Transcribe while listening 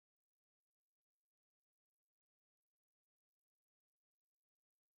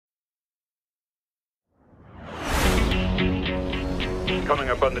Coming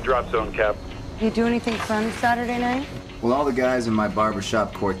up on the drop zone, Cap. You do anything fun Saturday night? Well, all the guys in my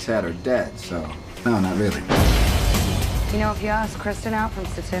barbershop quartet are dead, so no, not really. You know, if you ask Kristen out from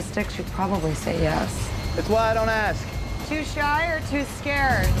statistics, she'd probably say yes. That's why I don't ask. Too shy or too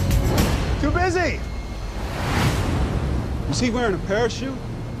scared? Too busy. Was he wearing a parachute?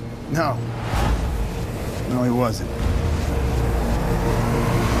 No. No, he wasn't.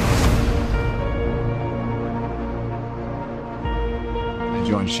 I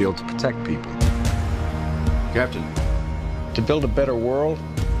joined S.H.I.E.L.D. to protect people. Captain, To build a better world?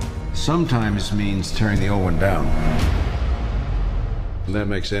 sometimes means tearing the old one down. And that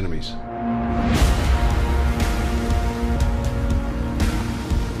makes enemies.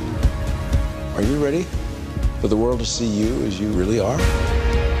 Are you ready for the world to see you as you really are?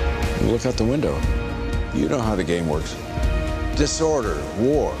 Look out the window. You know how the game works. Disorder,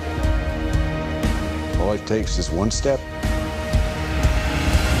 war. All it takes is one step.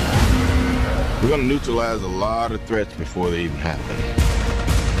 We're gonna neutralize a lot of threats before they even happen.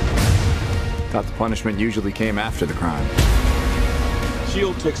 Thought the punishment usually came after the crime.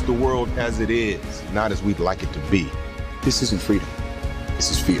 S.H.I.E.L.D. takes the world as it is, not as we'd like it to be. This isn't freedom.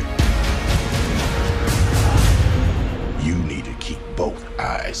 This is fear. You need to keep both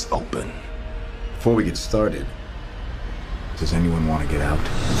eyes open. Before we get started, does anyone want to get out?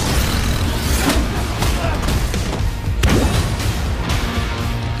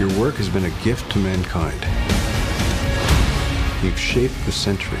 Your work has been a gift to mankind. You've shaped the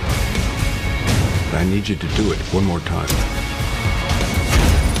century. But I need you to do it one more time.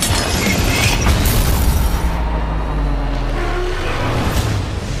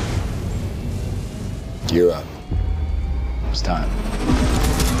 You're up. It's time.